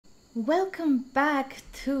Welcome back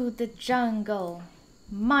to the jungle.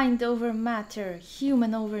 Mind over matter,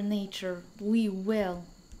 human over nature. We will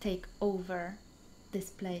take over this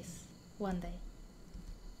place one day.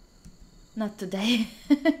 Not today.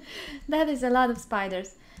 That is a lot of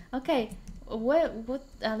spiders. Okay,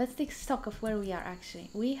 let's take stock of where we are actually.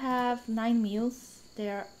 We have 9 meals. They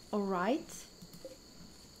are alright.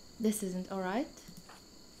 This isn't alright.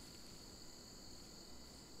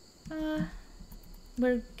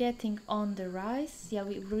 We're getting on the rise. Yeah,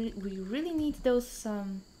 we really need those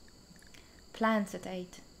plants at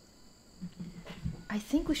 8. I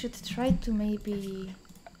think we should try to maybe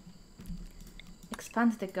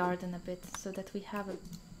expand the garden a bit so that we have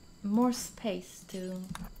more space to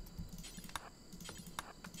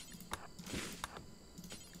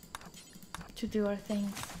do our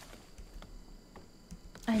things.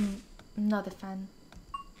 I'm not a fan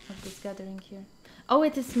of this gathering here. Oh,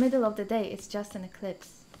 it is middle of the day. It's just an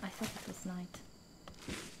eclipse. I thought it was night.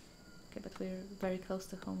 Okay, but we're very close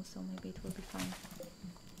to home, so maybe it will be fine.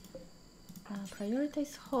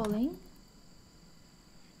 Prioritize hauling.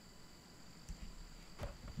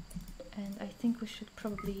 And I think we should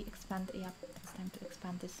probably expand. Yeah, it's time to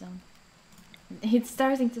expand this zone. It's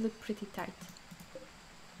starting to look pretty tight.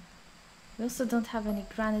 We also don't have any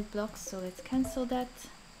granite blocks, so let's cancel that.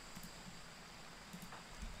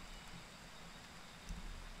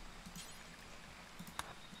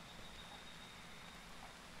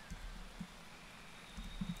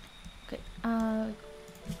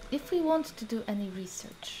 If we want to do any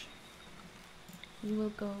research, we will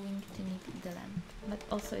going to need the lamp. But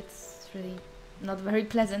also it's really not very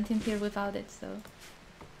pleasant in here without it, so...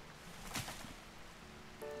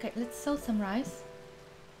 Okay, let's sow some rice.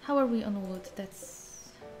 How are we on wood? That's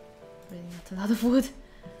really not a lot of wood.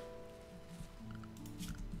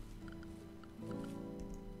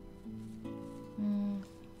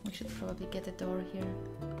 We should probably get a door here.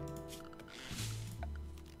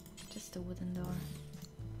 Just a wooden door.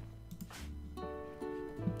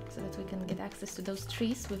 So that we can get access to those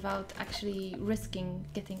trees without actually risking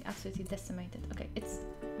getting absolutely decimated. Okay, it's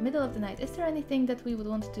middle of the night. Is there anything that we would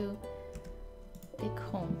want to take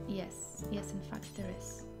home? Yes, yes, in fact there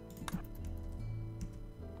is.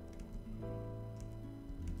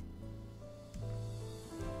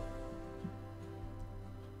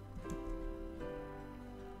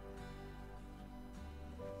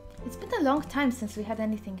 It's been a long time since we had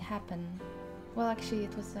anything happen. Well, actually,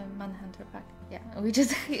 it was a manhunter pack. Yeah, we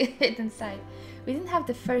just hid inside. We didn't have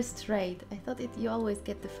the first raid. I thought you always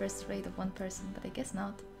get the first raid of one person, but I guess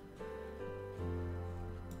not.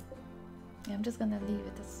 Yeah, I'm just gonna leave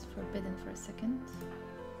it as forbidden for a second.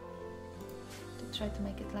 To try to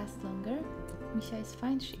make it last longer. Misha is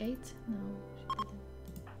fine, she ate? No, she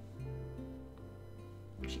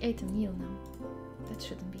didn't. She ate a meal now. That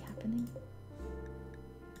shouldn't be happening.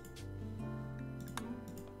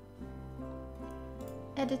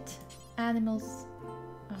 Edit animals.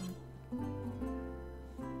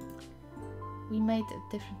 We made a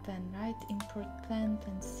different plan, right? Import plan,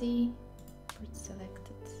 plan C. Import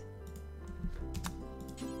selected.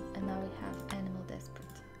 And now we have animal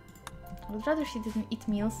desperate. I would rather she didn't eat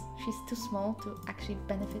meals. She's too small to actually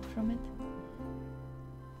benefit from it.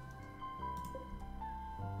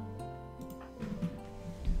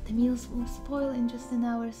 The meals will spoil in just an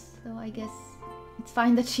hour, so I guess it's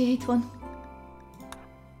fine that she ate one.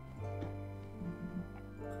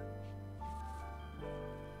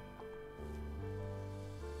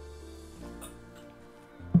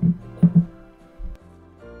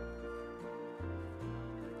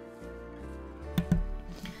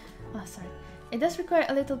 It does require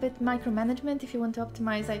a little bit micromanagement if you want to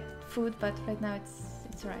optimize food, but right now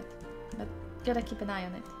it's alright. But gotta keep an eye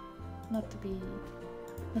on it, not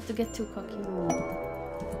to get too cocky.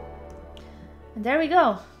 And there we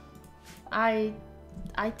go. I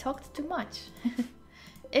talked too much.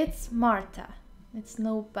 It's Marta. It's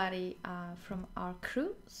nobody from our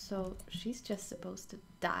crew, so she's just supposed to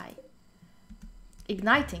die.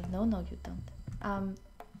 Igniting? No, you don't.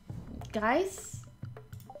 Guys.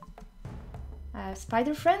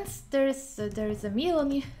 Spider friends, there is a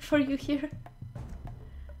meal for you here.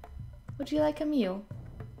 Would you like a meal?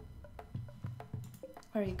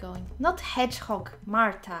 Where are you going? Not hedgehog,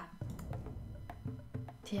 Marta.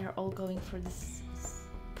 They are all going for this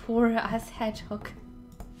poor ass hedgehog.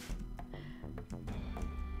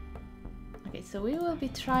 Okay, so we will be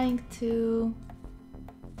trying to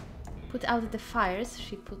put out the fires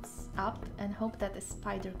she puts up and hope that a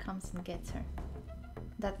spider comes and gets her.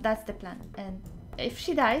 That's the plan, and if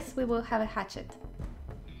she dies, we will have a hatchet.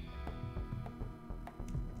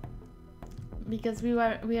 Because we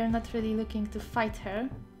are not really looking to fight her.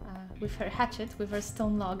 with her hatchet, with her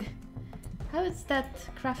stone log. How is that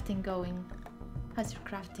crafting going? How's your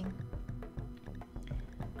crafting?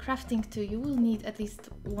 Crafting too, you will need at least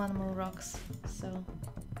 1 more rocks, so...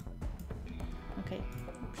 Okay,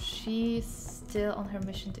 she's still on her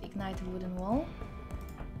mission to ignite a wooden wall.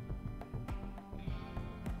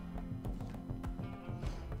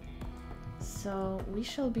 So we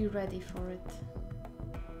shall be ready for it.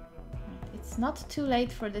 It's not too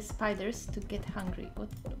late for the spiders to get hungry. What?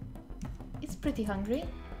 It's pretty hungry.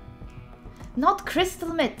 Not crystal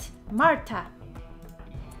meat! Marta!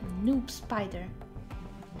 Noob spider.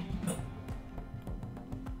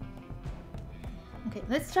 Okay,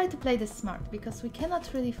 let's try to play this smart, because we cannot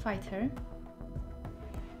really fight her.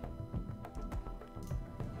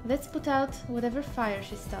 Let's put out whatever fire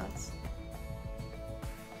she starts.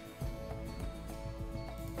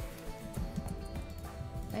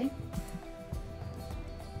 Okay.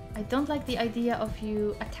 I don't like the idea of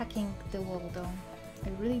you attacking the wall though. I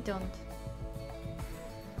really don't.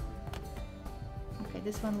 Okay,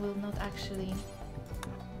 this one will not actually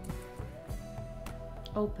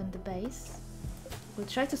open the base. We'll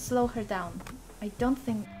try to slow her down. I don't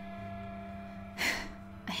think...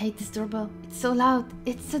 I hate this doorbell. It's so loud.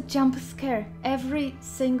 It's a jump scare every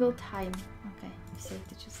single time. Okay, we saved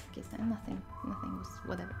it just in case. Nothing was...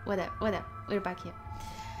 Whatever. We're back here.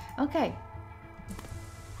 Okay.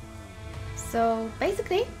 So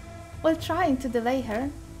basically, we're trying to delay her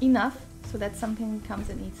enough so that something comes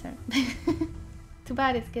and eats her. Too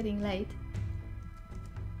bad it's getting late.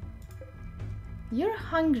 You're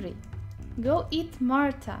hungry. Go eat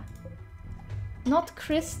Marta. Not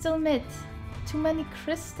crystal meat. Too many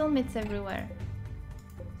crystal meats everywhere.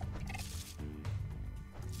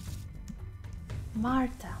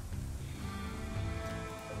 Marta.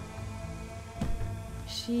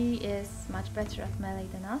 She is much better at melee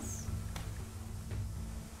than us.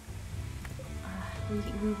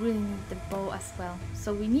 We really need the bow as well.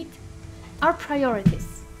 So we need our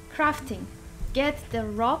priorities. Crafting. Get the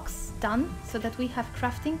rocks done so that we have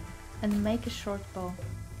crafting and make a short bow.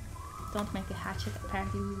 Don't make a hatchet.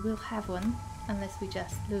 Apparently we will have one unless we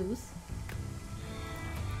just lose.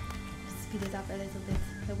 Speed it up a little bit.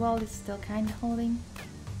 The wall is still kind of holding.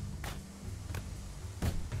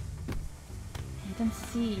 I don't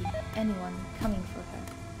see anyone coming for her.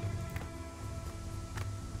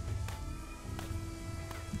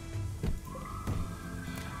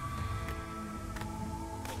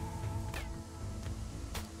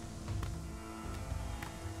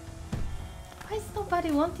 Why is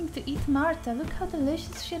nobody wanting to eat Marta? Look how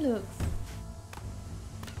delicious she looks.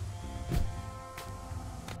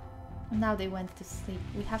 And now they went to sleep.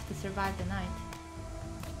 We have to survive the night.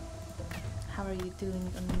 How are you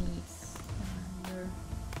doing on needs? You're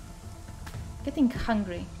getting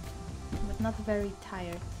hungry, but not very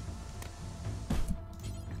tired.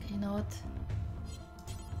 Okay, you know what?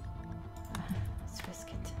 Let's risk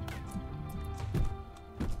it.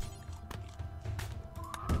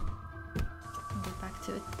 I'll go back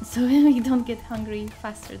to it so we don't get hungry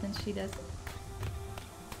faster than she does.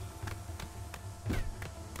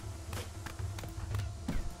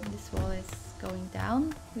 This wall is going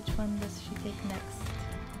down. Which one does she take next?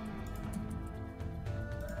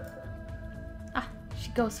 Ah,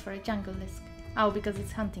 she goes for a jungle lisk. Oh, because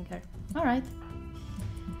it's hunting her. Alright.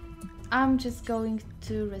 I'm just going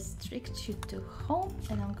to restrict you to home,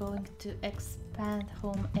 and I'm going to expand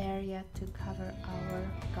home area to cover our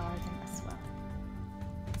garden as well.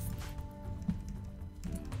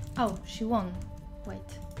 Oh, she won.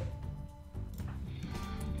 Wait.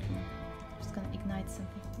 I'm just gonna ignite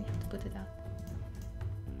something. We have to put it out.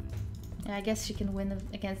 Yeah, I guess she can win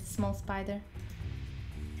against a small spider.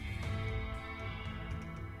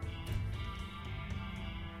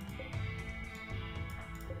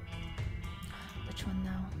 Which one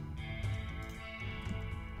now?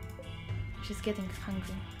 She's getting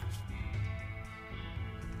hungry.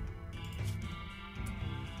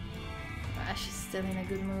 Ah, she's still in a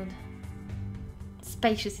good mood.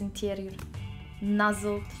 Spacious interior.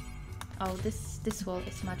 Nuzzled. Oh, this wall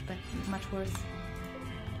is much better, much worse.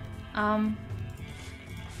 Oh,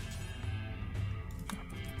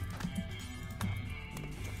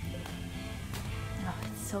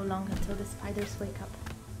 it's so long until the spiders wake up.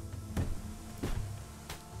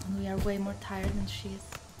 And we are way more tired than she is.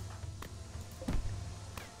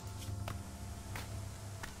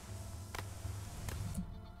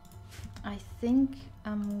 I think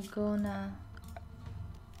I'm gonna...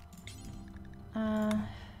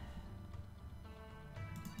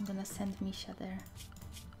 I'm gonna send Misha there.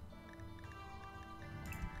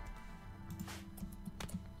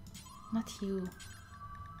 Not you.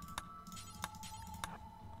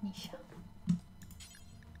 Misha.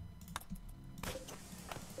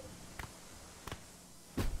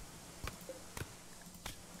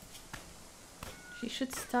 She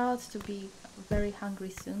should start to be very hungry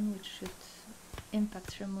soon, which should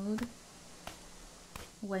impact her mood.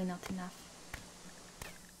 Way not enough.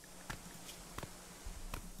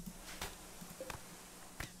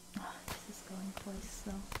 Oh, this is going quite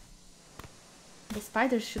slow. The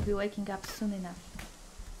spiders should be waking up soon enough.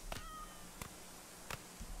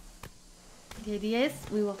 The idea is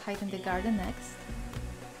we will hide in the garden next.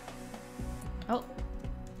 Oh,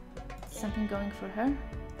 something going for her.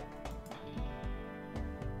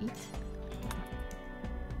 Eat.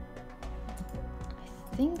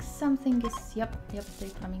 I think something is... Yep, they're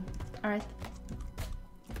coming. Alright.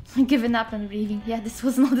 Giving up and leaving. Yeah, this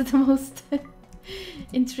was not the most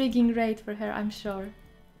intriguing raid for her, I'm sure.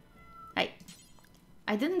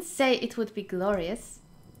 I didn't say it would be glorious,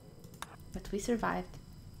 but we survived.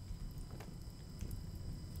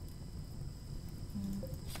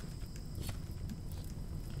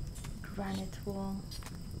 Granite wall.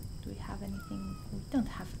 Do we have anything? We don't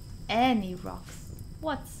have any rocks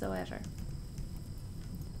whatsoever.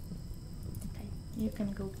 Okay, you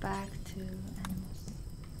can go back to animals.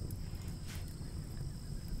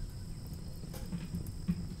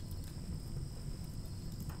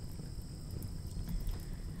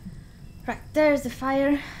 Right, there's the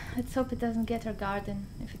fire. Let's hope it doesn't get our garden.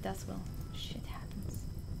 If it does, well, shit happens.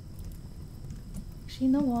 Actually,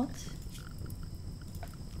 you know what?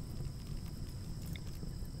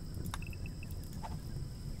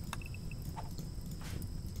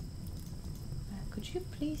 Could you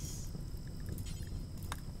please...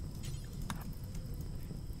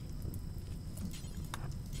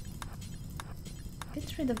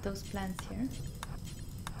 get rid of those plants here?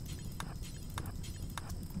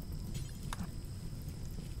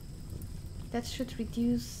 That should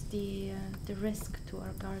reduce the risk to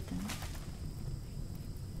our garden.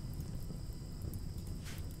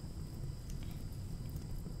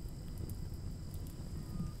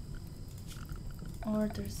 Or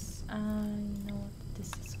there's, you know what,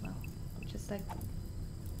 this as well. Just like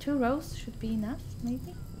 2 rows should be enough,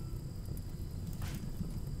 maybe?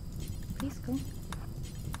 Please go.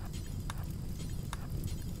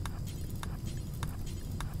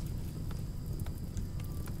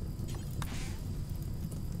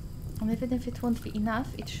 And even if it won't be enough,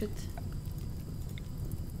 it should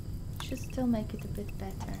still make it a bit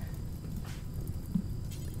better.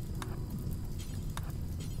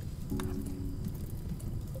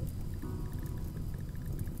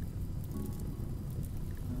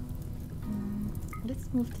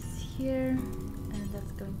 Let's move this here, and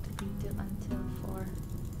that's going to be until 4.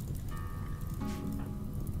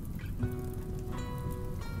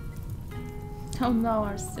 Oh no,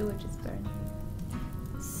 our sewage is burning.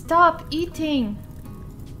 Stop eating!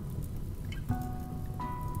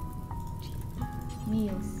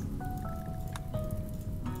 Meals.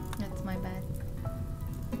 That's my bad.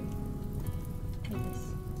 It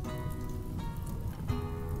is.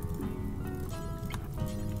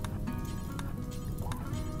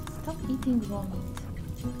 Stop eating raw meat.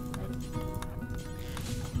 Right.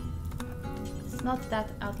 It's not that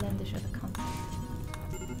outlandish of a concept.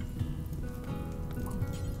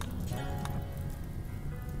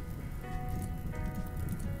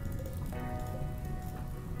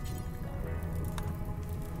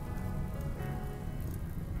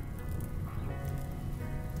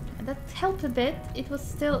 That helped a bit. It was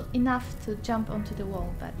still enough to jump onto the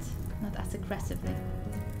wall, but not as aggressively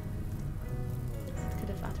as it could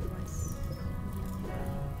have otherwise.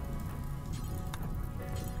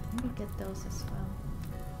 Maybe get those as well.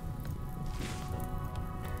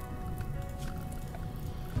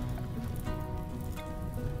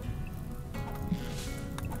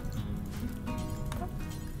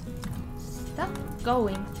 Stop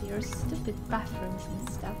going to your stupid bathrooms and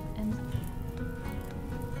stuff and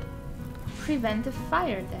prevent a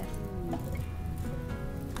fire death.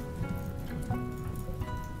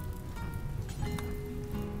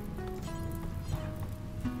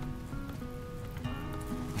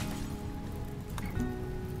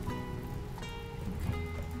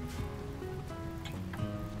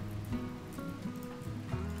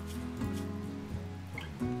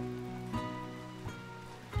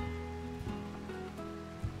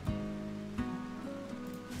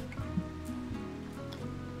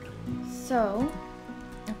 So,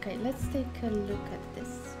 okay, let's take a look at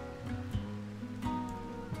this.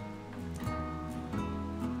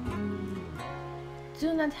 We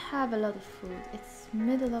do not have a lot of food. It's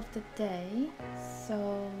middle of the day,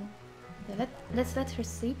 so yeah, let's let her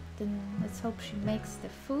sleep. Then let's hope she makes the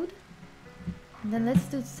food. And then let's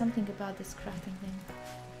do something about this crafting thing.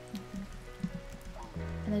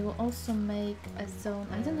 And I will also make a zone.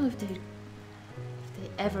 I don't know if they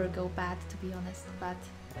ever go bad, to be honest, but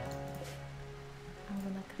I'm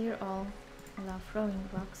gonna clear all, allow throwing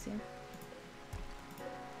rocks here.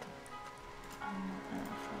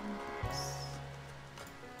 Allow throwing rocks.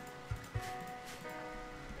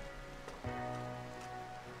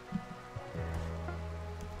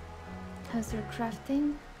 How's your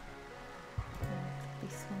crafting? At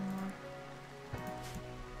least one more.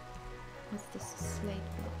 What's this? Slate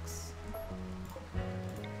blocks.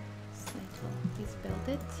 Slate block. Please build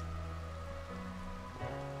it.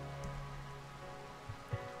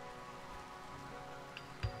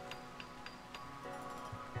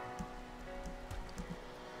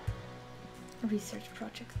 Research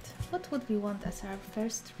project. What would we want as our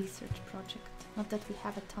first research project? Not that we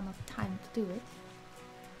have a ton of time to do it.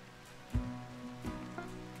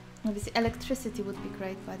 Obviously, electricity would be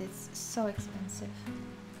great, but it's so expensive.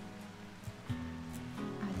 I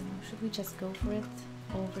don't know, should we just go for it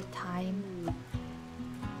over time?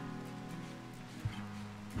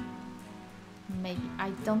 Maybe.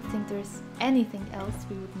 I don't think there's anything else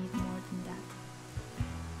we would need more than that.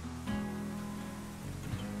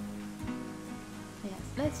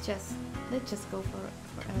 Yes, let's just go for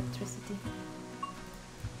electricity.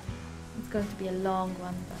 It's going to be a long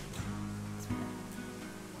one, but it's fine.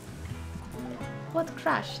 What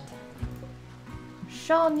crashed?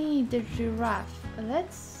 Shawnee the giraffe.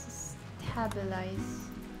 Let's stabilize.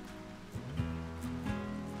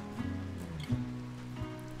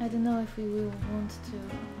 I don't know if we will want to.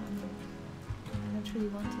 I don't really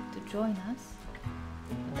want it to join us.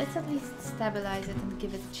 Let's at least stabilize it and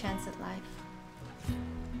give it a chance at life.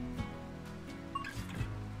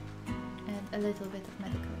 And a little bit of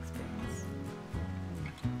medical experience.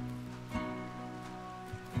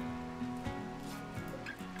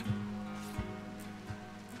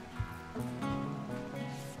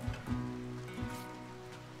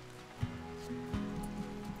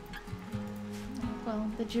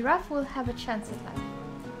 Well, the giraffe will have a chance at life.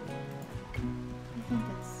 I think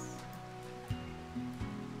that's...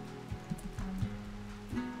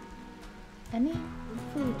 any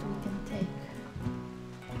food we can take.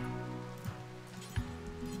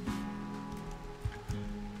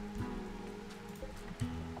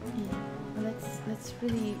 Yeah, let's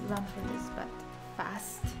really run for this, but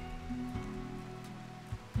fast.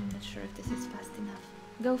 I'm not sure if this is fast enough.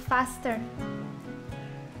 Go faster!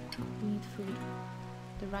 We need food.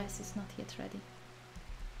 The rice is not yet ready.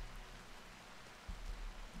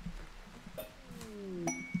 Yeah,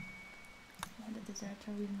 the dessert,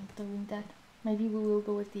 are we not doing that? Maybe we will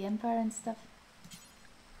go with the empire and stuff.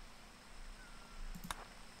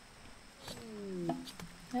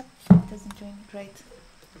 Yep, it doesn't join. Great.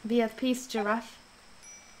 Be at peace, giraffe.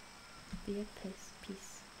 Be at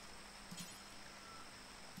peace.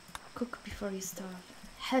 Cook before you starve.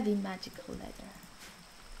 Heavy magical leather.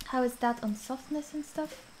 How is that on softness and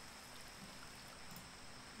stuff?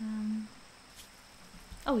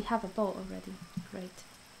 Oh, we have a bow already. Great.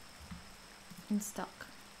 In stock.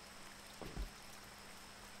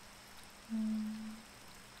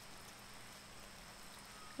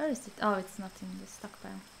 Where is it? Oh, it's not in the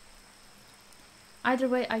stockpile. Either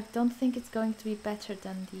way, I don't think it's going to be better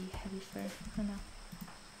than the heavy fur. Oh no.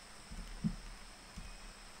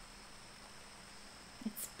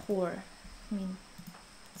 It's poor. I mean,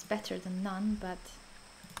 it's better than none, but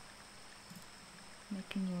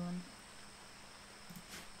make a new one.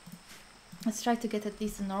 Let's try to get at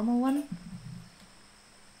least a normal one.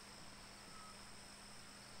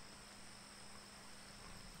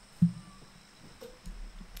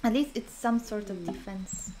 At least it's some sort of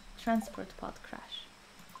defense. Transport pod crash.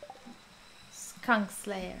 Skunk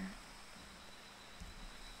Slayer.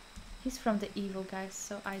 He's from the evil guys,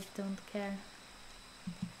 so I don't care.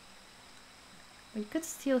 We could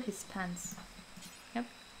steal his pants. Yep.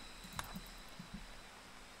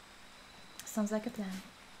 Sounds like a plan.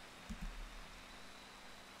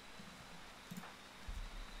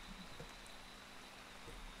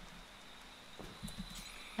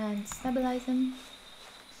 And stabilize him.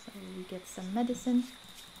 So we get some medicine.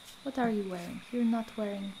 What are you wearing? You're not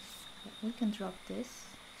wearing... We can drop this.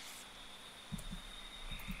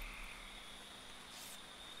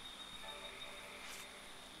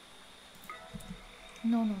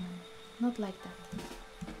 No, no, no. Not like that.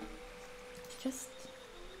 Just...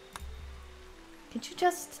 Could you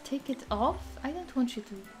just take it off? I don't want you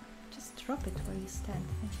to... Just drop it where you stand.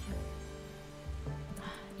 Thank you.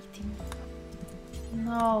 Eating.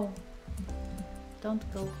 No.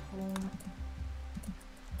 Don't go home.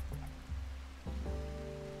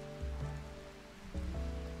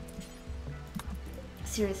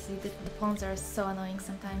 Seriously, the pawns are so annoying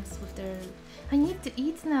sometimes with their... I need to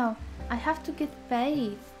eat now. I have to get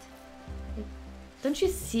bathed. Like, don't you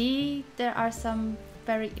see there are some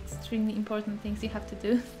very extremely important things you have to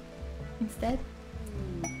do instead?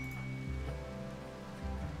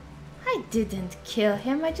 I didn't kill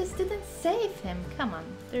him, I just didn't save him. Come on,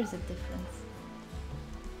 there's a difference.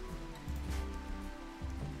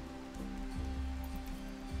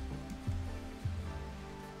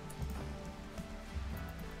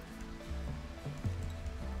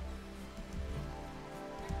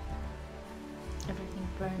 Everything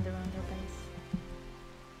burned around our base.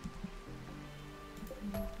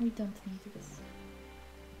 We don't need this.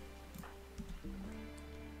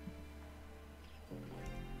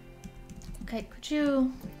 Okay, could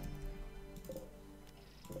you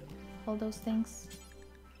hold those things?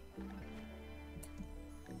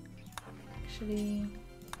 Actually,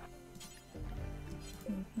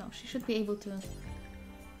 no, she should be able to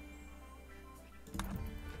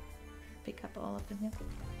pick up all of them. Yeah.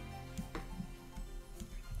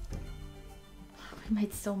 We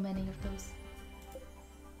made so many of those.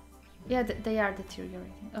 Yeah, they are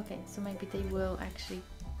deteriorating. Okay, so maybe they will actually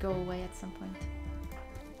go away at some point.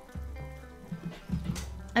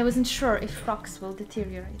 I wasn't sure if rocks will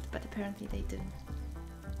deteriorate, but apparently they do.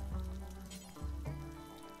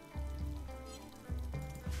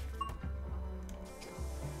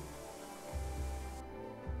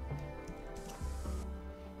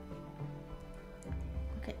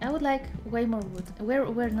 Okay, I would like way more wood.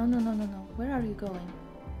 Where, no, no, no, no, no. Where are you going?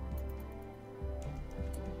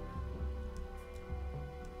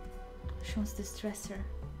 She wants this dresser.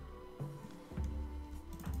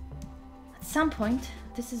 At some point,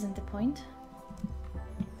 this isn't the point,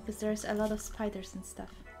 because there's a lot of spiders and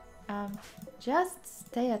stuff. Just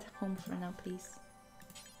stay at home for now, please.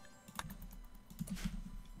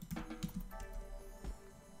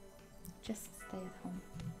 Just stay at home.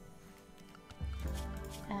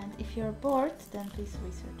 And if you're bored, then please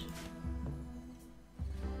research.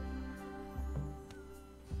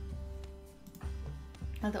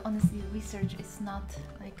 Although honestly, research is not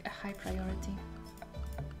like a high priority.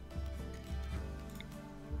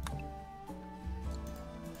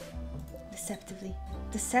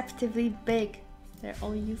 Deceptively big. They're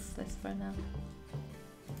all useless for now.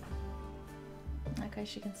 Okay,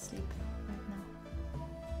 she can sleep right now.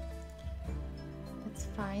 That's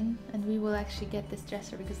fine. And we will actually get this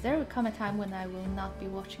dresser, because there will come a time when I will not be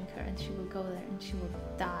watching her and she will go there and she will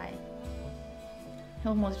die. It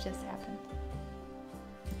almost just happened.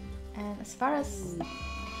 And as far as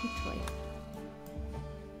heatwave,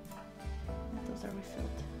 those are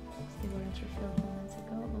refilled. They weren't refilled moments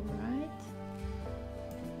ago. Alright.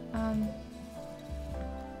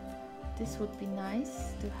 This would be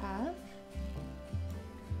nice to have.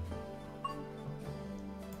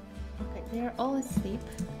 Okay, they are all asleep,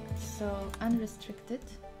 so unrestricted.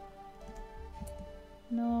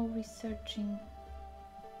 No researching.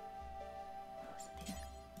 What was it here?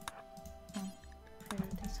 Oh,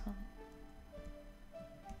 priorities home.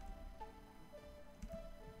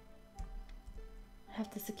 I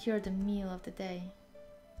have to secure the meal of the day.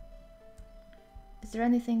 Is there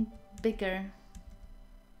anything bigger?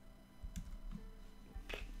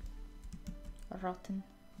 Rotten.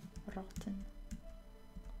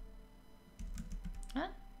 Huh?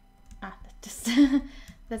 Ah, that just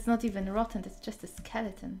that's not even rotten, that's just a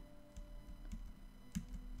skeleton.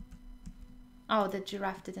 Oh, the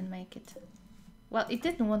giraffe didn't make it. Well, it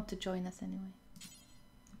didn't want to join us anyway.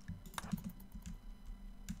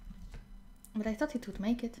 But I thought it would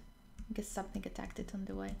make it. I guess something attacked it on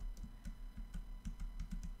the way.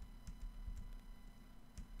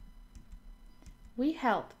 We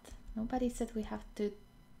helped. Nobody said we have to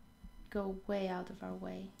go way out of our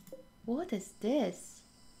way. What is this?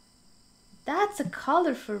 That's a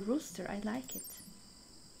colorful rooster. I like it.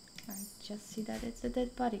 I just see that it's a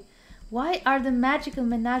dead body. Why are the magical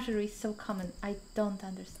menageries so common? I don't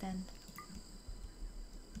understand.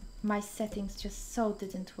 My settings just so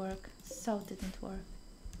didn't work.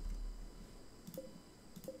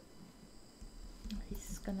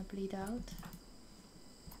 He's gonna bleed out.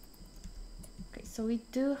 Okay, so we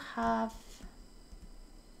do have...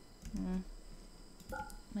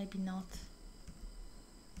 maybe not.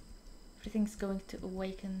 Everything's going to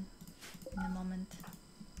awaken in a moment.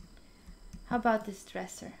 How about this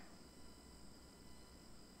dresser?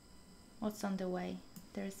 What's on the way?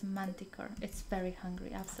 There's a manticore. It's very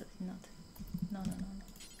hungry. Absolutely not. No.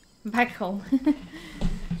 Back home.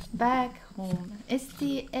 Back home. Is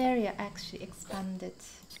the area actually expanded?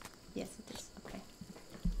 Yes, it is. Okay.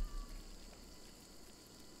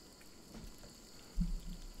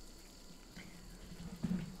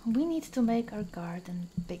 We need to make our garden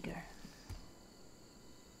bigger.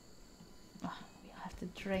 Oh, we have to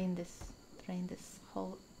drain this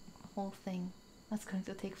whole thing. That's going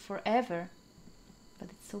to take forever, but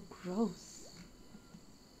it's so gross.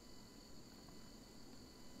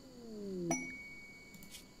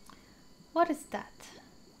 What is that?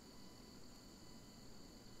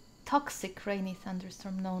 Toxic rainy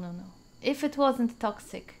thunderstorm. No, no, no. If it wasn't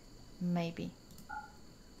toxic, maybe.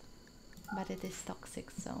 But it is toxic,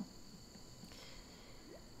 so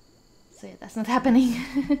yeah, that's not happening.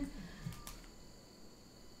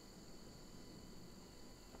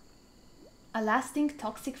 A lasting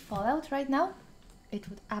toxic fallout right now? It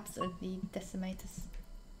would absolutely decimate us.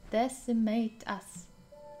 Decimate us.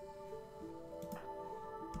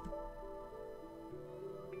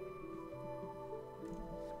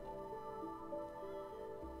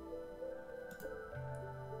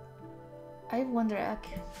 I wonder,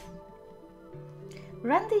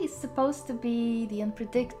 Randy is supposed to be the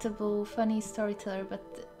unpredictable, funny storyteller, but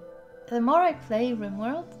the more I play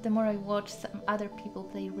Rimworld, the more I watch some other people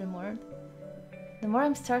play Rimworld, the more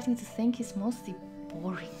I'm starting to think he's mostly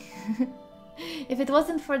boring. If it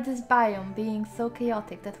wasn't for this biome being so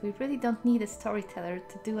chaotic that we really don't need a storyteller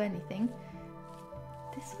to do anything,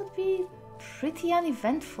 this would be pretty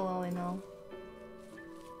uneventful all in all.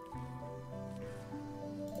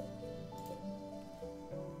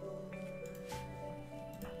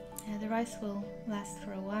 Yeah, the rice will last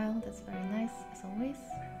for a while, that's very nice, as always.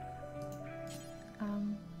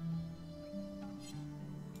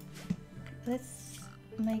 Let's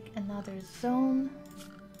make another zone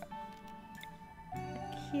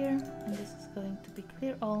like here, and this is going to be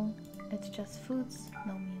clear all. It's just foods,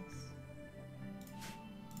 no meals.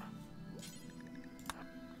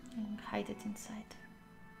 And hide it inside.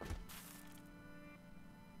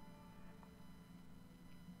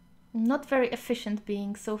 Not very efficient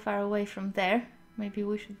being so far away from there. Maybe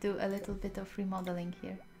we should do a little bit of remodeling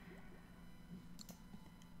here.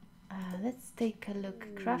 Let's take a look.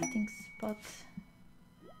 Crafting spot.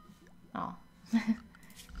 Oh.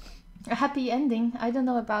 A happy ending. I don't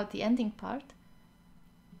know about the ending part.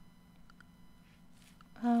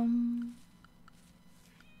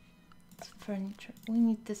 It's furniture. We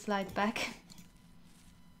need to slide back.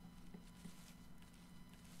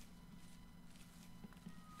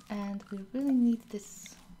 And we really need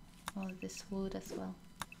this, well, this wood as well.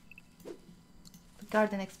 The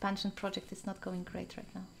garden expansion project is not going great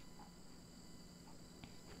right now.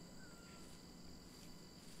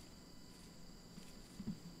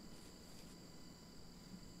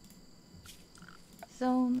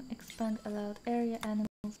 Zone, expand allowed area,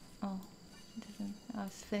 animals. Oh, she doesn't. I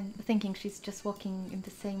was thinking she's just walking in the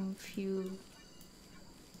same few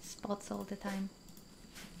spots all the time.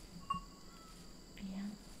 Yeah,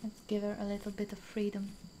 let's give her a little bit of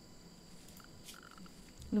freedom.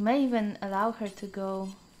 We may even allow her to go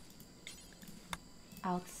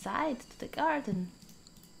outside to the garden.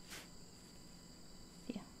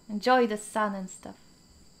 Yeah, enjoy the sun and stuff.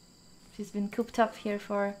 She's been cooped up here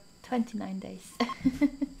for 29 days.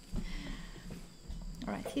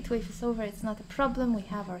 Alright, heatwave is over, it's not a problem, we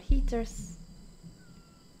have our heaters.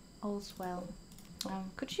 All's well.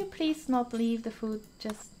 Could you please not leave the food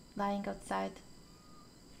just lying outside,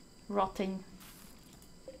 rotting?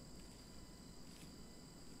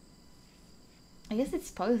 I guess it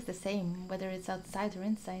spoils the same, whether it's outside or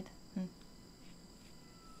inside.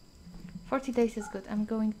 40 days is good. I'm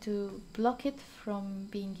going to block it from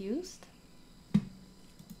being used.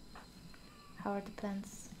 How are the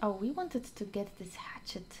plants? Oh, we wanted to get this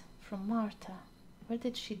hatchet from Marta. Where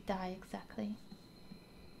did she die exactly?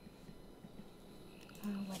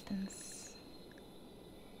 Weapons.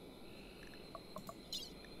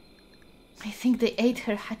 I think they ate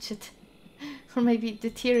her hatchet. Or maybe it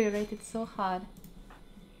deteriorated so hard.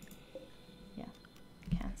 Yeah,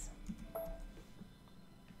 cancel.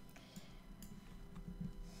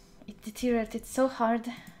 It deteriorated so hard,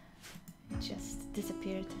 it just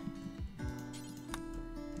disappeared.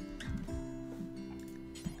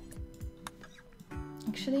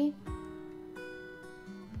 Actually,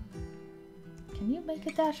 can you make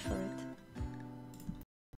a dash for it?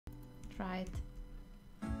 Try it.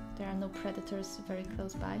 There are no predators very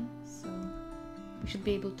close by, so we should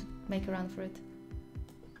be able to make a run for it.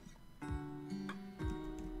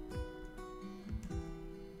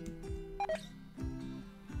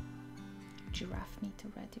 Giraffe need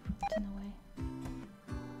to ready rotten away.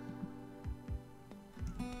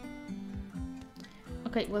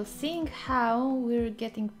 Okay, well, seeing how we're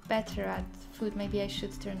getting better at food, maybe I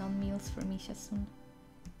should turn on meals for Misha soon.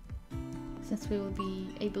 Since we will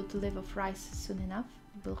be able to live off rice soon enough.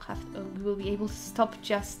 we will be able to stop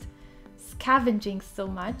just scavenging so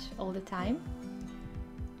much all the time,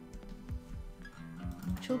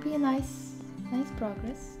 which will be a nice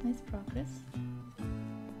progress.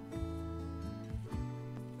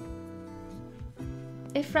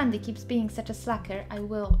 If Randy keeps being such a slacker, I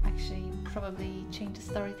will actually probably change the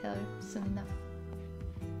storyteller soon enough.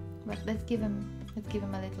 But let's give him a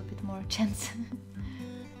little bit more chance,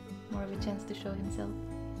 more of a chance to show himself.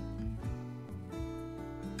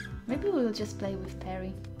 Maybe we will just play with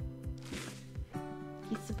Perry.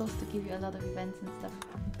 He's supposed to give you a lot of events and stuff.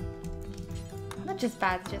 Not just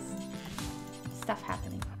bad, just stuff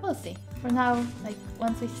happening. We'll see. For now, like,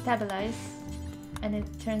 once we stabilize and it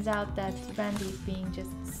turns out that Randy is being just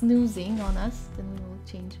snoozing on us, then we will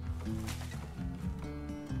change.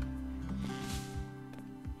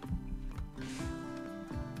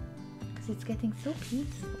 Because it's getting so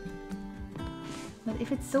peaceful. But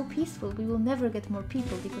if it's so peaceful, we will never get more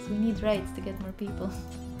people because we need raids to get more people.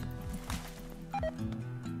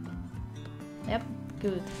 Yep,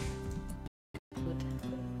 good. Good.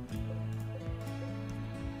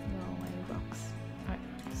 No, my rocks. Alright,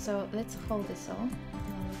 so let's hold this all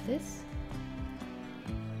of this.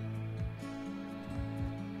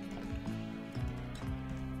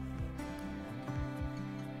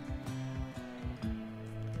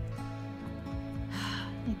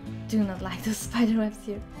 I do not like those spider webs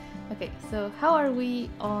here. Okay, so how are we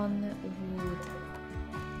on wood?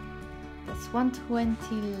 That's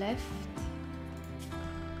 120 left.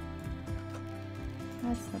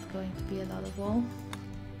 That's not going to be a lot of wool.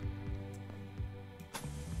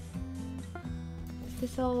 Is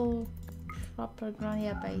this all proper ground?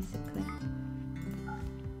 Yeah, basically.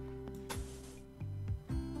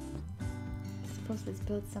 I suppose let's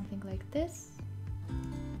build something like this.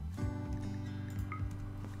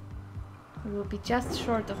 We will be just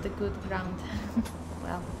short of the good ground.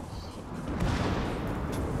 Well, shit.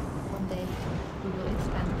 One day we will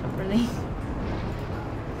expand properly.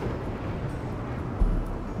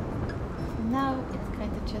 For now, it's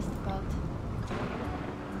kind of just about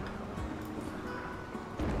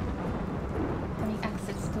having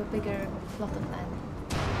access to a bigger plot of land.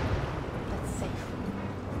 That's safe.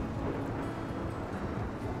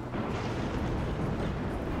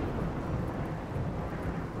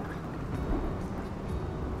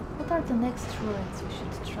 What are the next ruins we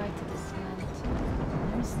should try to dismantle?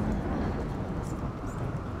 There's none of that on this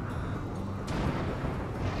cobblestone.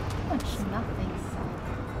 Too much nothing, so.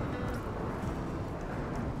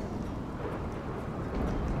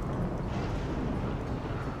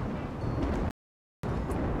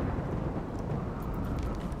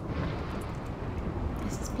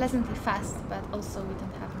 This is pleasantly fast, but also we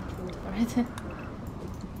don't have enough wood for it.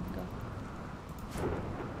 Go.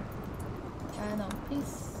 No,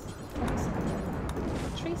 please. Focus on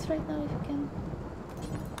the trees right now if you can.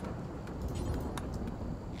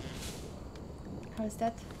 How is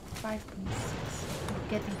that? 5.6. We're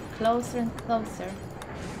getting closer and closer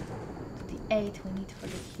to the 8 we need for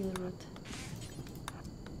the hill route.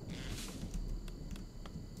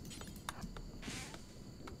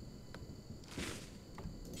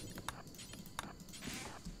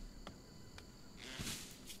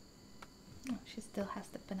 Oh, she still has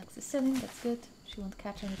the penicillin, that's good. She won't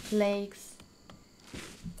catch any plagues,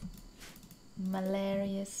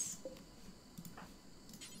 malarias.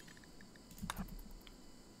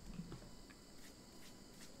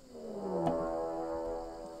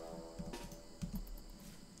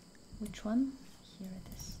 Which one? Here it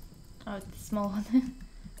is. Oh, it's the small one.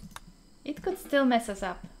 It could still mess us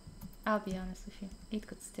up. I'll be honest with you. It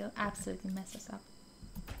could still absolutely mess us up.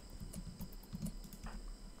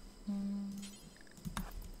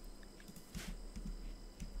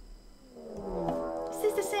 Is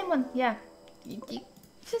this the same one? Yeah. You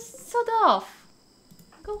just sod off.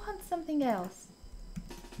 Go hunt something else.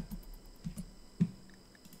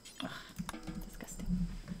 Ugh, disgusting.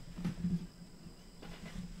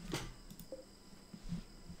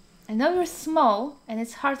 I know you're small and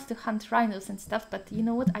it's hard to hunt rhinos and stuff, but you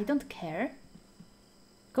know what? I don't care.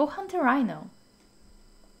 Go hunt a rhino.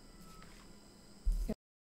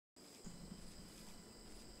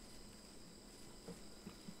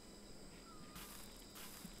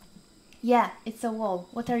 Yeah, it's a wall.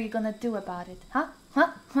 What are you gonna do about it? Huh?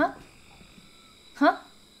 Huh? Huh? Huh?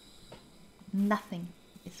 Nothing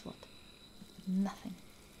is what? Nothing.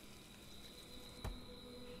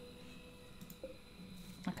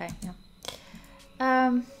 Okay,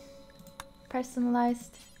 yeah.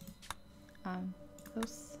 Personalized.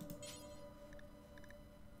 Those.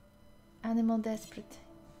 Animal desperate.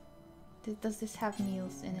 Does this have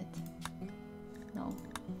meals in it? No.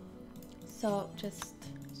 So just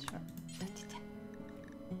sure.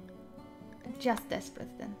 Just desperate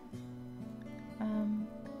then.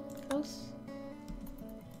 Close.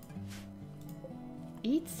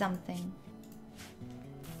 Eat something.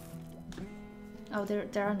 Oh, there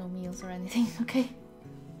are no meals or anything. Okay.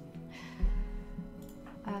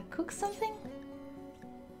 Cook something.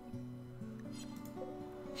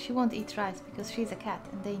 She won't eat rice because she's a cat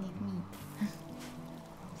and they need meat.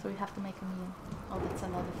 So we have to make a meal. Oh, that's a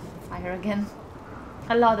lot of fire again.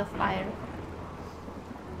 A lot of fire.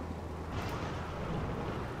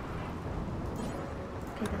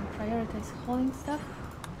 Okay, then prioritize hauling stuff.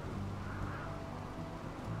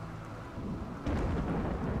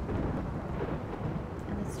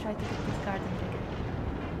 And let's try to get this garden bigger.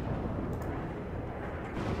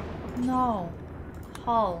 No!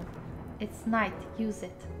 Haul. It's night. Use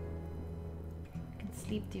it. You can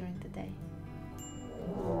sleep during the day.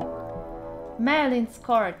 Merlin's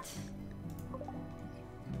court.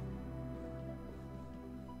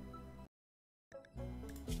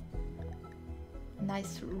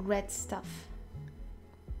 Nice red stuff.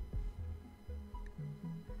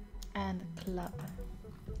 And a club.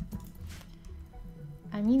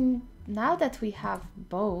 I mean, now that we have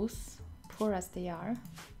bows, poor as they are.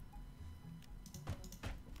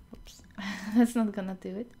 Oops, that's not gonna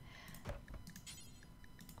do it.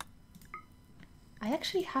 I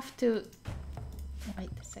actually have to...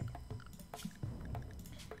 Wait a second.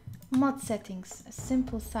 Mod settings.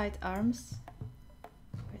 Simple side arms.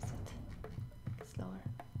 Where is it? Slower.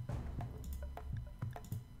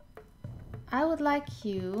 I would like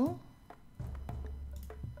you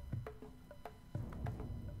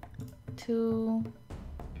to...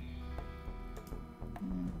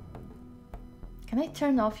 Can I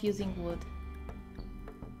turn off using wood?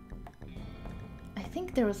 I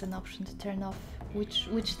think there was an option to turn off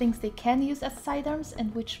which things they can use as sidearms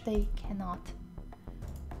and which they cannot.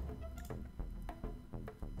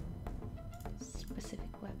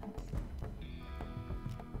 Specific weapons.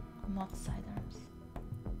 Not sidearms.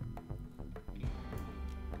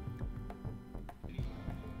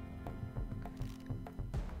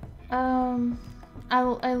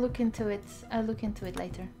 I'll look into it. I'll look into it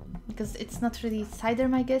later. Because it's not really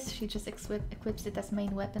sidearm, I guess. She just equips it as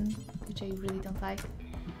main weapon, which I really don't like.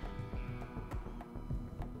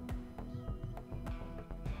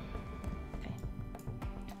 Okay.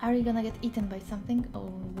 Are we gonna get eaten by something, or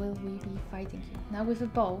will we be fighting you? Now with a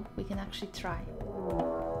bow, we can actually try.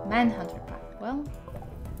 Manhunter pack. Well,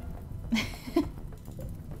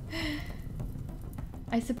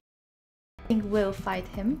 I suppose we'll fight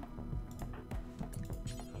him.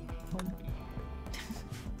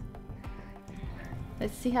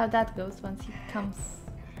 Let's see how that goes once he comes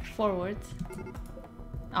forward.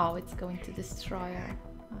 Oh, it's going to destroy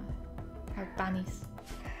our bunnies.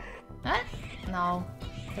 Ah? No,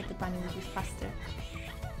 I thought the bunny would be faster.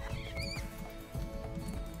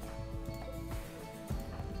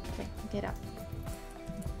 Okay, get up.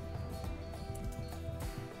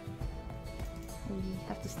 We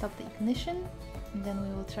have to stop the ignition, and then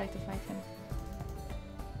we will try to fight him.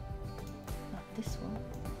 Not this one.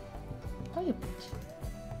 Oh, you bitch.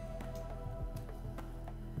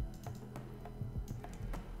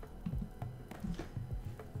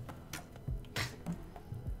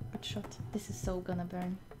 Good shot. This is so gonna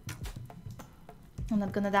burn. I'm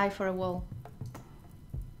not gonna die for a wall.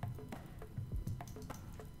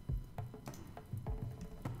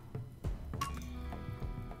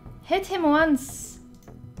 Hit him once!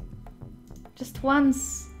 Just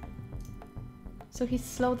once! So he's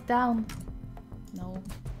slowed down. No.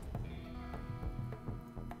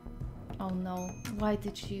 Oh no, why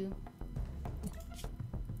did you...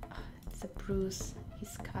 It's a bruise,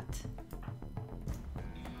 he's cut.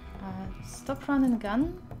 Stop, run and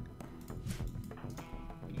gun.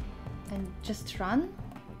 And just run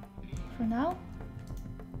for now.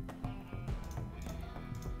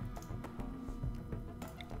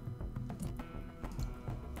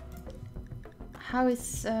 How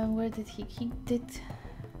is, where did he did...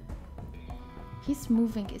 His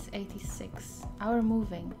moving is 86, our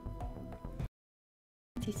moving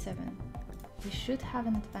 87. We should have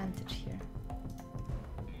an advantage here.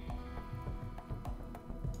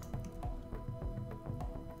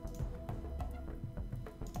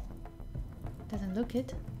 Doesn't look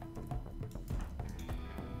it.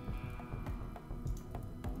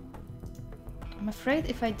 I'm afraid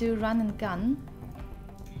if I do run and gun,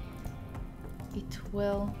 it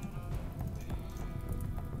will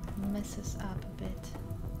mess us up a bit.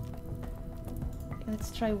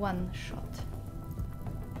 Let's try one shot.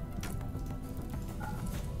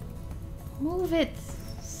 Move it!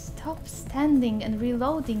 Stop standing and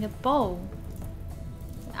reloading a bow.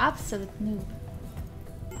 Absolute noob.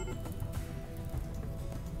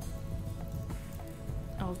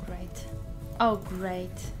 Oh great. Oh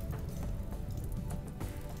great.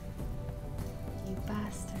 You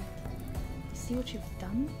bastard. You see what you've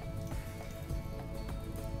done?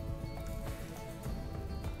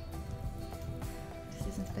 This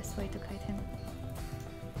isn't the best way to kite him.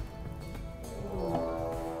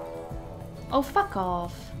 Oh, fuck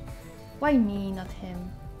off. Why me, not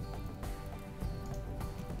him?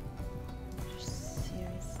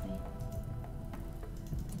 Seriously.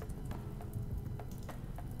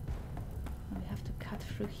 We have to cut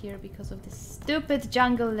through here because of this stupid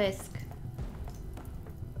jungle lisk.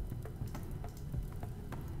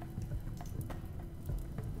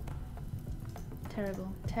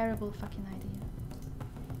 Terrible, terrible fucking idea.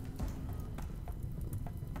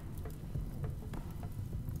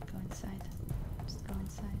 Go inside. Just go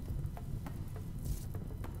inside.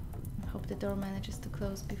 I hope the door manages to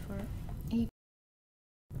close before he...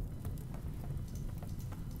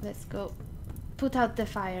 Let's go. Put out the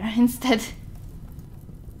fire instead.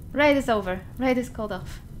 Raid is over. Raid is called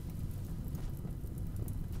off.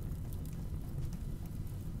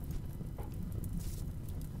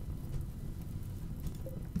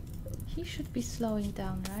 He should be slowing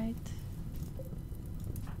down, right?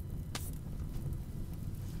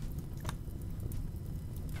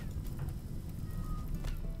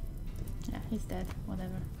 Yeah, he's dead.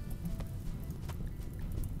 Whatever.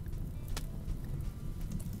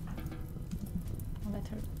 I'll let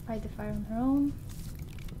her fight the fire on her own.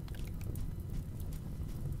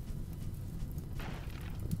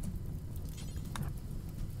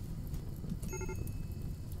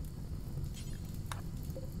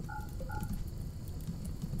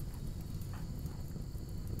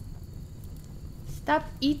 Stop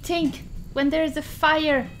eating when there is a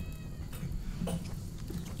fire.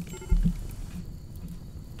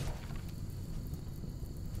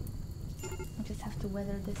 I just have to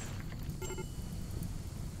weather this.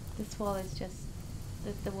 This wall is just...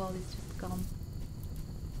 the wall is just gone.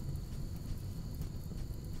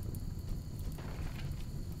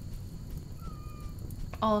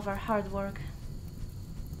 All of our hard work.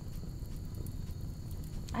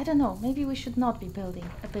 I don't know, maybe we should not be building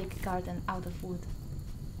a big garden out of wood.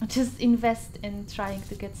 Just invest in trying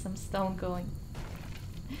to get some stone going.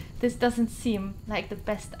 This doesn't seem like the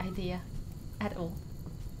best idea at all.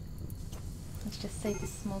 Let's just save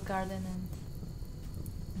this small garden and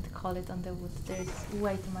call it on the wood. There's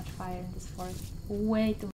way too much fire in this forest.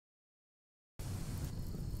 Way too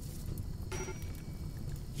much.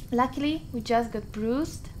 Luckily, we just got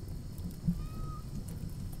bruised.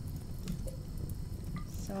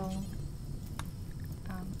 So,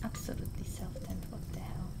 absolutely self-tend, what the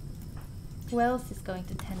hell. Who else is going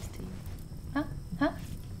to tend to you? Huh? Huh?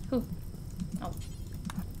 Who? Oh.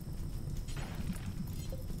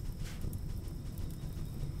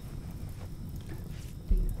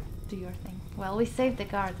 Do your thing. Well, we saved the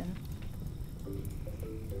garden.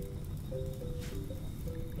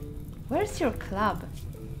 Where's your club?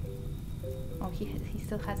 Oh, he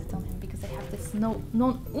still has it on him because I have this non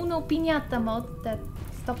uno piñata mod that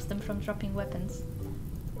stops them from dropping weapons.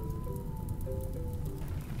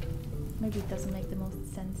 Maybe it doesn't make the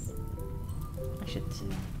most sense. I should...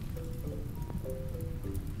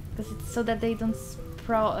 because it's so that they don't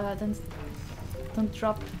don't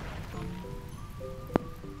drop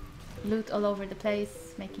loot all over the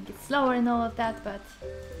place, making it slower and all of that, but...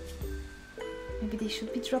 maybe they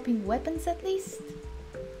should be dropping weapons at least?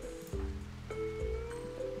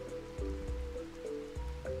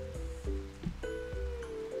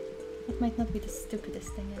 It might not be the stupidest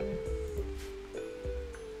thing ever.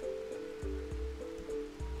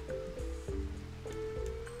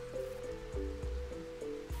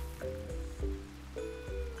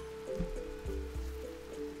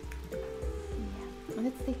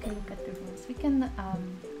 Let's take a look at the rules. We can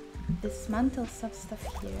dismantle some stuff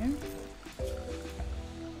here.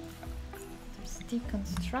 There's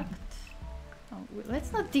deconstruct. Oh,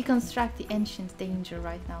 let's not deconstruct the ancient danger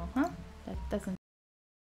right now, huh? That doesn't...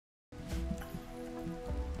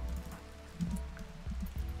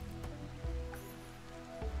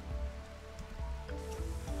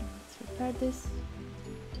 Let's repair this.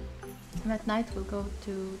 And at night we'll go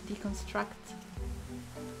to deconstruct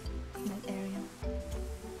that area.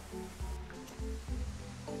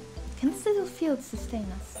 Can this little field sustain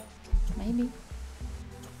us? Maybe.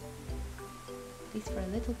 At least for a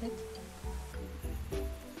little bit.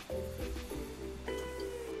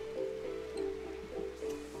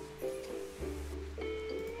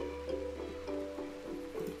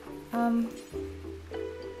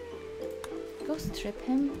 strip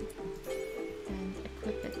him and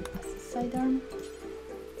equip it as a sidearm.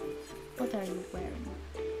 What are you wearing?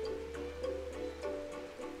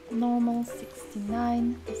 Normal,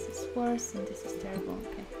 69. This is worse and this is terrible.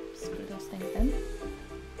 Okay, screw those things then.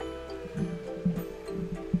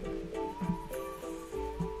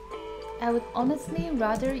 I would honestly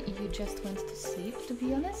rather you just went to sleep, to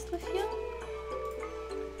be honest with you.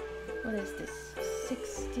 What is this?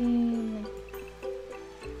 16.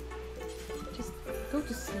 Just go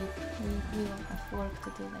to sleep. We will have work to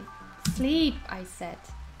do later. Sleep, I said.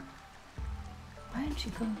 Why aren't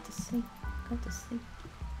you going to sleep? Go to sleep.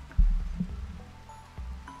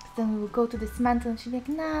 Then we will go to dismantle and she'll be like,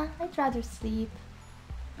 nah, I'd rather sleep.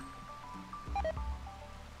 I'll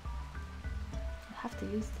have to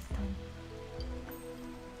use this time.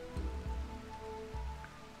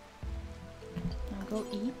 Now go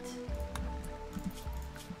eat.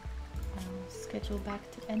 Now schedule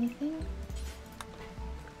back to anything.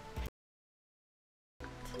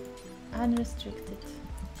 Unrestricted.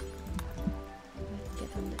 Let's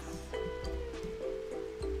get on this.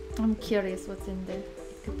 I'm curious what's in there.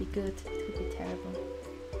 It could be good, it could be terrible.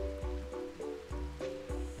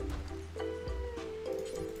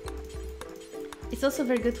 It's also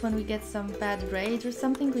very good when we get some bad raid or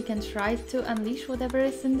something, we can try to unleash whatever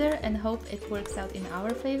is in there and hope it works out in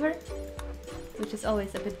our favor, which is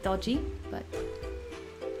always a bit dodgy, but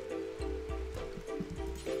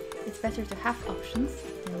it's better to have options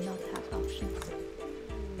than not have options.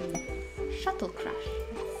 Shuttle crash,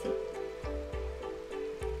 let's see.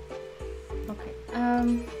 Okay,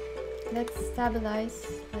 let's stabilize,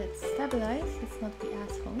 let's not be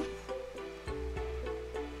assholes.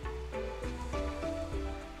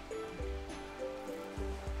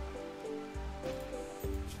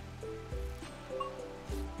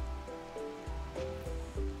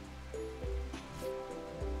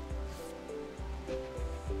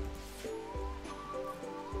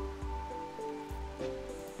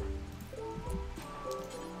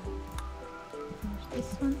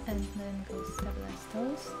 This one and then go stabilize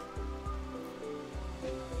toast.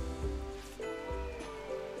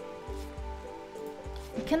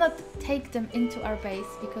 We cannot take them into our base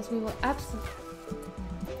because we will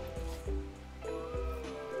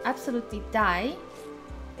absolutely die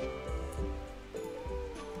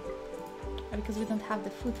because we don't have the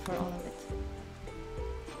food for all of it.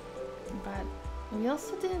 But we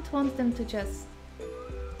also didn't want them to just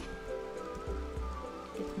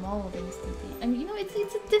mauled instantly. I mean, you know,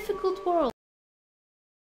 it's a difficult world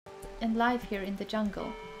and life here in the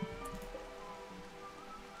jungle.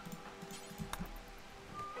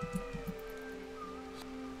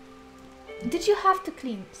 Did you have to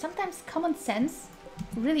clean? Sometimes common sense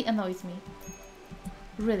really annoys me.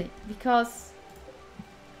 Really, because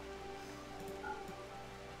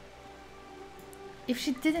if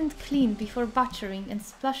she didn't clean before butchering and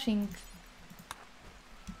splashing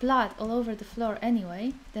blood all over the floor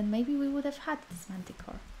anyway, then maybe we would have had this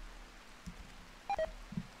manticore.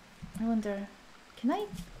 I wonder, can I?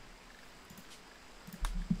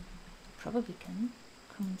 Probably can.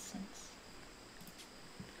 Common sense.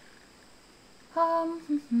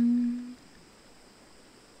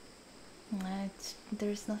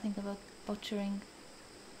 There's nothing about butchering.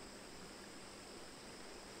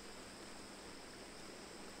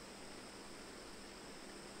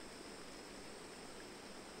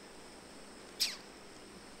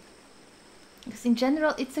 Because in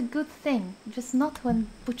general it's a good thing, just not when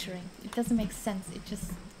butchering. It doesn't make sense, it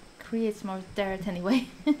just creates more dirt anyway.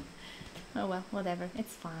 Oh well, whatever,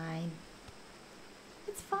 it's fine.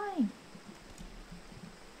 It's fine.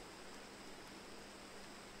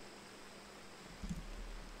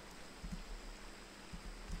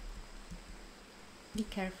 Be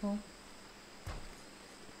careful.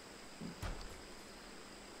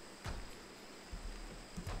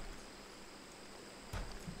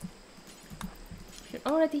 You're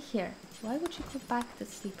already here. Why would you go back to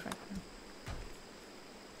sleep right now?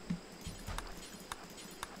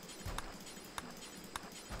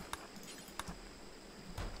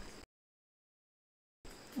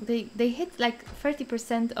 They hit like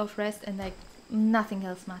 30% of rest and like nothing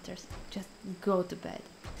else matters. Just go to bed.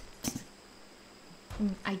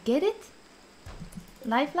 I get it.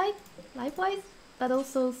 Life-wise, but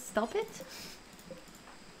also stop it.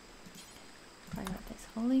 Prioritize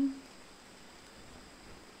hauling.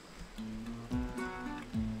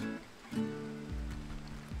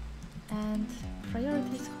 And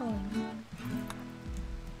prioritize hauling.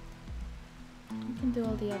 We can do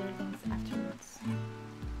all the other things afterwards.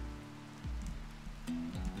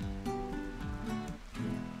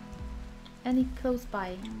 Any close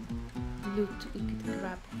by loot we could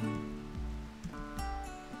grab.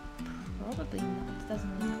 Probably not,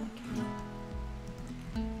 doesn't look like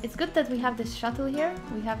it. It's good that we have this shuttle here.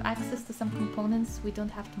 We have access to some components we don't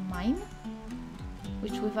have to mine,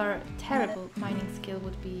 which with our terrible mining skill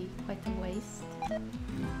would be quite a waste.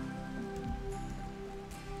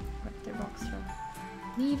 Right, the rocks are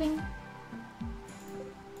leaving.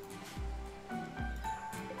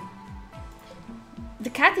 The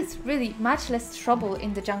cat is really much less trouble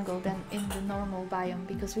in the jungle than in the normal biome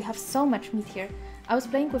because we have so much meat here. I was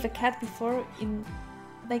playing with a cat before in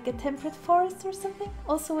like a temperate forest or something,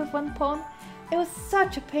 also with one pawn. It was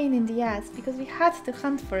such a pain in the ass because we had to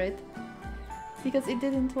hunt for it because it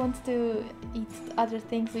didn't want to eat other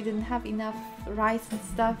things. We didn't have enough rice and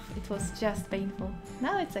stuff. It was just painful.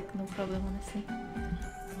 Now it's like no problem, honestly.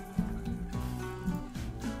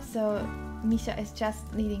 So Misha is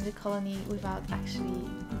just leading the colony without actually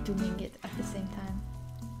doing it at the same time.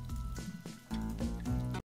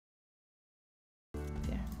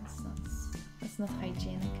 Yeah, that's not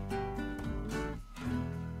hygienic.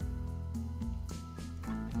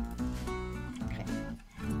 Okay,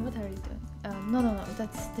 what are you doing? No,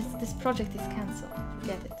 this project is cancelled.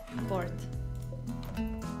 Forget it. Abort.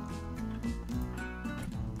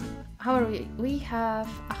 How are we? We have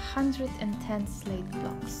 110 slate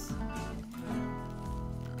blocks.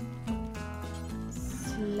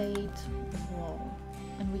 Slate wall.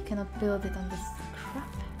 And we cannot build it on this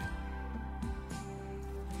crap.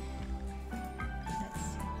 Let's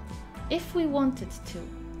see. If we wanted to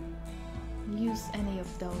use any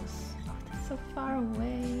of those. Oh, that's so far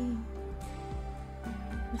away.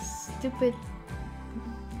 The stupid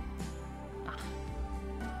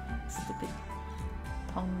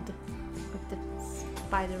pond with the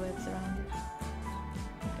spider webs around it.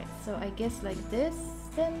 Okay, so I guess like this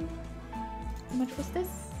then. How much was this?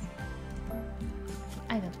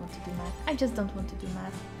 I don't want to do math. I just don't want to do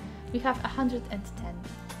math. We have 110.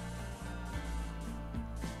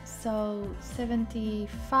 So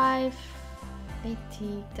 75,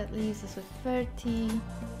 80, that leaves us with 30.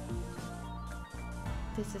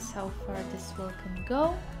 This is how far this wall can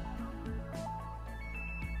go.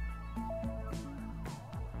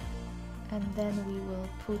 And then we will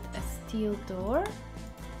put a steel door.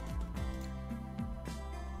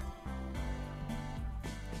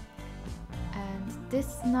 And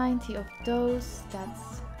this 90 of those,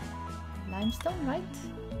 that's limestone, right?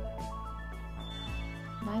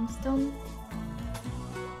 Limestone.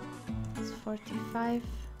 It's 45.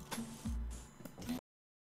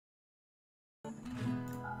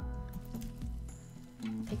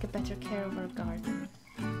 Take a better care of our garden.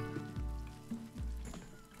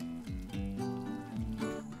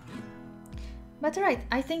 But alright,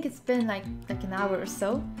 I think it's been like an hour or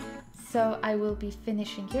so, so I will be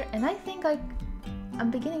finishing here. And I think I'm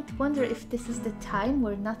beginning to wonder if this is the time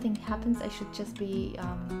where nothing happens. I should just be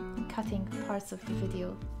cutting parts of the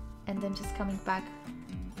video and then just coming back,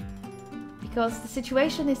 because the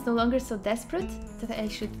situation is no longer so desperate that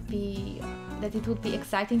that it would be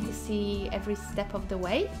exciting to see every step of the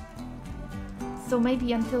way. So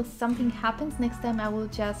maybe until something happens next time, I will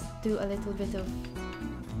just do a little bit of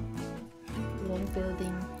wall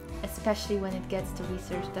building, especially when it gets to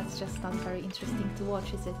research. That's just not very interesting to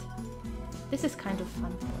watch, is it? This is kind of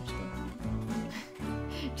fun to watch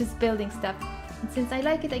though. Just building stuff. And since I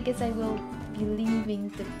like it, I guess I will be leaving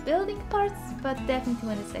the building parts, but definitely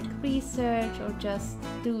when it's like research or just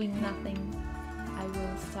doing nothing, I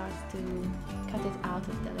will start to cut it out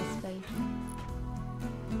of the Let's Play.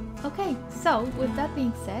 Okay, so with that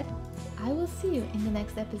being said, I will see you in the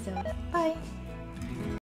next episode. Bye!